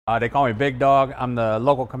They call me Big Dog. I'm the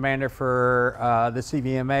local commander for the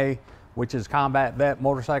CVMA, which is Combat Vet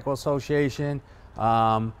Motorcycle Association.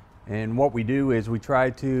 And what we do is we try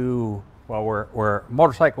to, well, we're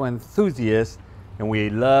motorcycle enthusiasts, and we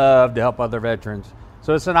love to help other veterans.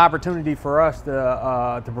 So it's an opportunity for us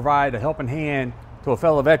to provide a helping hand to a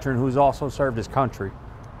fellow veteran who's also served his country.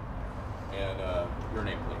 And your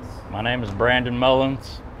name, please. My name is Brandon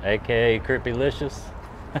Mullins, aka Crippylicious.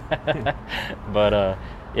 But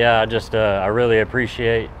yeah, I really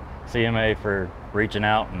appreciate CMA for reaching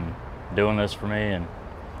out and doing this for me, and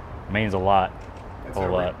it means a lot, a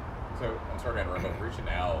whole lot. So I'm sorry to interrupt, but reaching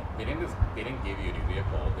out, they didn't give you a new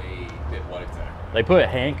vehicle. They did what exactly? They put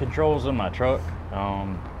hand controls in my truck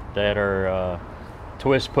that are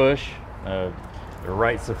twist push. They're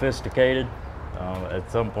right sophisticated. At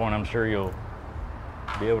some point, I'm sure you'll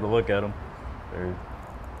be able to look at them. They're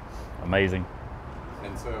amazing.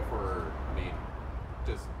 And so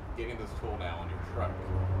just getting this tool now on your truck,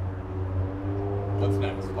 what's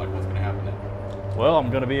next? Like, what's going to happen next? Well, I'm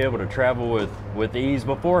going to be able to travel with ease.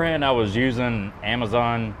 Beforehand, I was using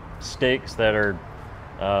Amazon sticks that are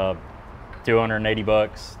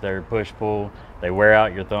 $280. They're push-pull. They wear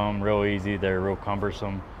out your thumb real easy. They're real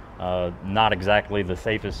cumbersome. Not exactly the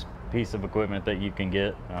safest piece of equipment that you can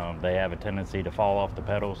get. They have a tendency to fall off the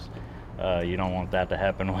pedals. You don't want that to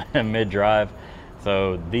happen mid-drive.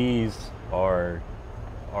 So these are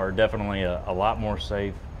definitely a lot more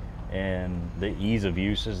safe, and the ease of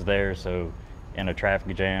use is there. So in a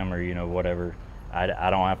traffic jam or whatever, I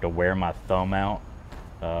don't have to wear my thumb out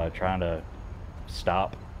trying to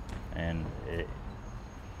stop, and it's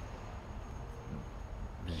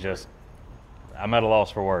just, I'm at a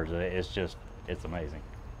loss for words. It's amazing.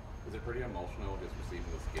 Is it pretty emotional just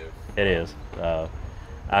receiving this gift? It is.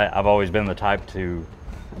 I've always been the type to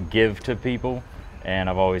give to people, and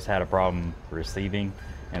I've always had a problem receiving,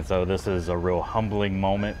 and so this is a real humbling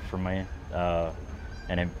moment for me.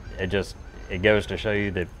 And it goes to show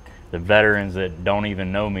you that the veterans that don't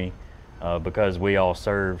even know me, because we all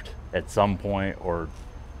served at some point or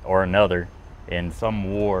another in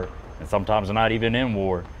some war, and sometimes not even in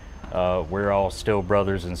war, we're all still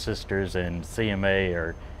brothers and sisters, and CMA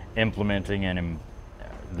are implementing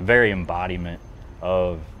the very embodiment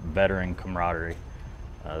of veteran camaraderie.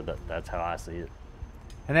 That's how I see it.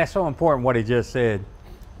 And that's so important what he just said,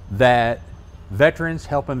 that veterans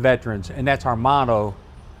helping veterans, and that's our motto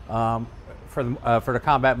for the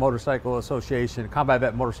Combat Motorcycle Association, Combat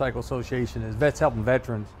Vet Motorcycle Association, is vets helping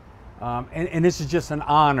veterans. And this is just an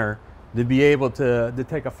honor to be able to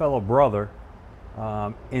take a fellow brother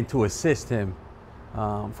and to assist him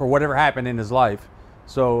for whatever happened in his life.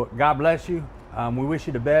 So God bless you. We wish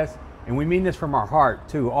you the best, and we mean this from our heart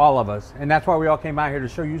too, all of us. And that's why we all came out here, to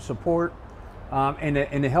show you support and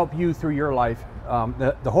to help you through your life,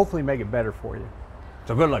 to hopefully make it better for you.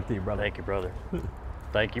 So good luck to you, brother. Thank you, brother.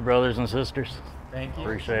 Thank you, brothers and sisters. Thank you.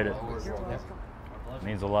 Appreciate it. It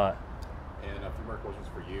means a lot. And a few more questions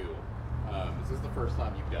for you. Is this the first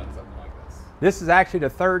time you've done something like this? This is actually the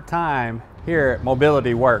third time here at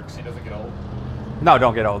Mobility Works. It doesn't get old? No,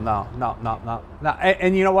 don't get old. No.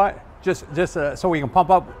 And you know what? Just so we can pump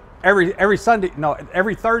up every Sunday. No,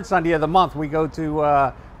 every third Sunday of the month we go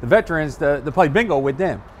to the veterans to play bingo with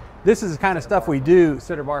them. This is the kind of stuff we do.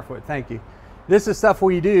 Sitter Barfoot, thank you. This is stuff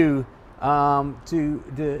we do to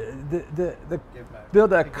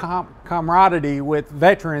build a camaraderie with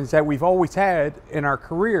veterans that we've always had in our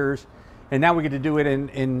careers, and now we get to do it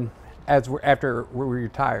after we're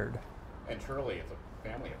retired. And truly, it's a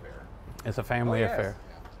family affair. It's a family affair.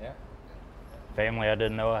 Yeah. Family I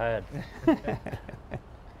didn't know I had.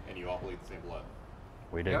 And you all bleed the same blood.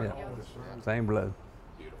 We do. Yeah. Same blood.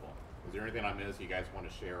 Beautiful. Is there anything I missed you guys want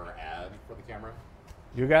to share or add for the camera?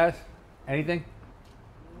 You guys, anything?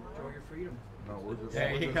 Enjoy your freedom. No, we're just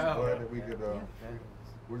There you glad go. that we could.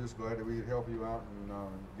 We're just glad that we could help you out and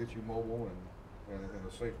get you mobile and in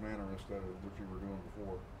a safe manner instead of what you were doing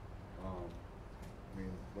before. I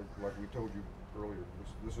mean, like we told you earlier,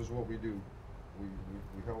 this is what we do. We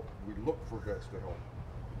help. We look for vets to help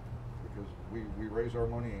because we raise our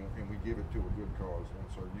money and we give it to a good cause. And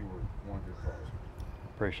so you were one good cause.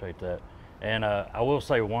 Appreciate that. And I will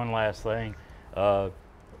say one last thing.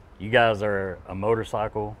 You guys are a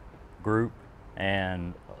motorcycle group,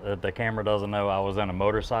 and the camera doesn't know I was in a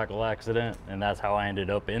motorcycle accident, and that's how I ended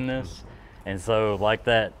up in this. And so, like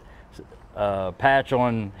that patch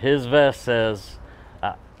on his vest says,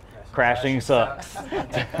 crashing sucks. I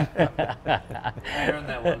earned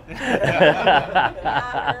that one.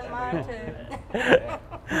 I earned mine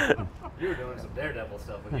too. You were doing some daredevil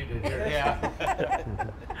stuff when you did yours.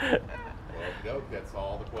 Well, doke. That's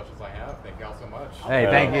all the questions I have. Thank you all so much. Hey,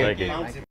 thank you. Thank you.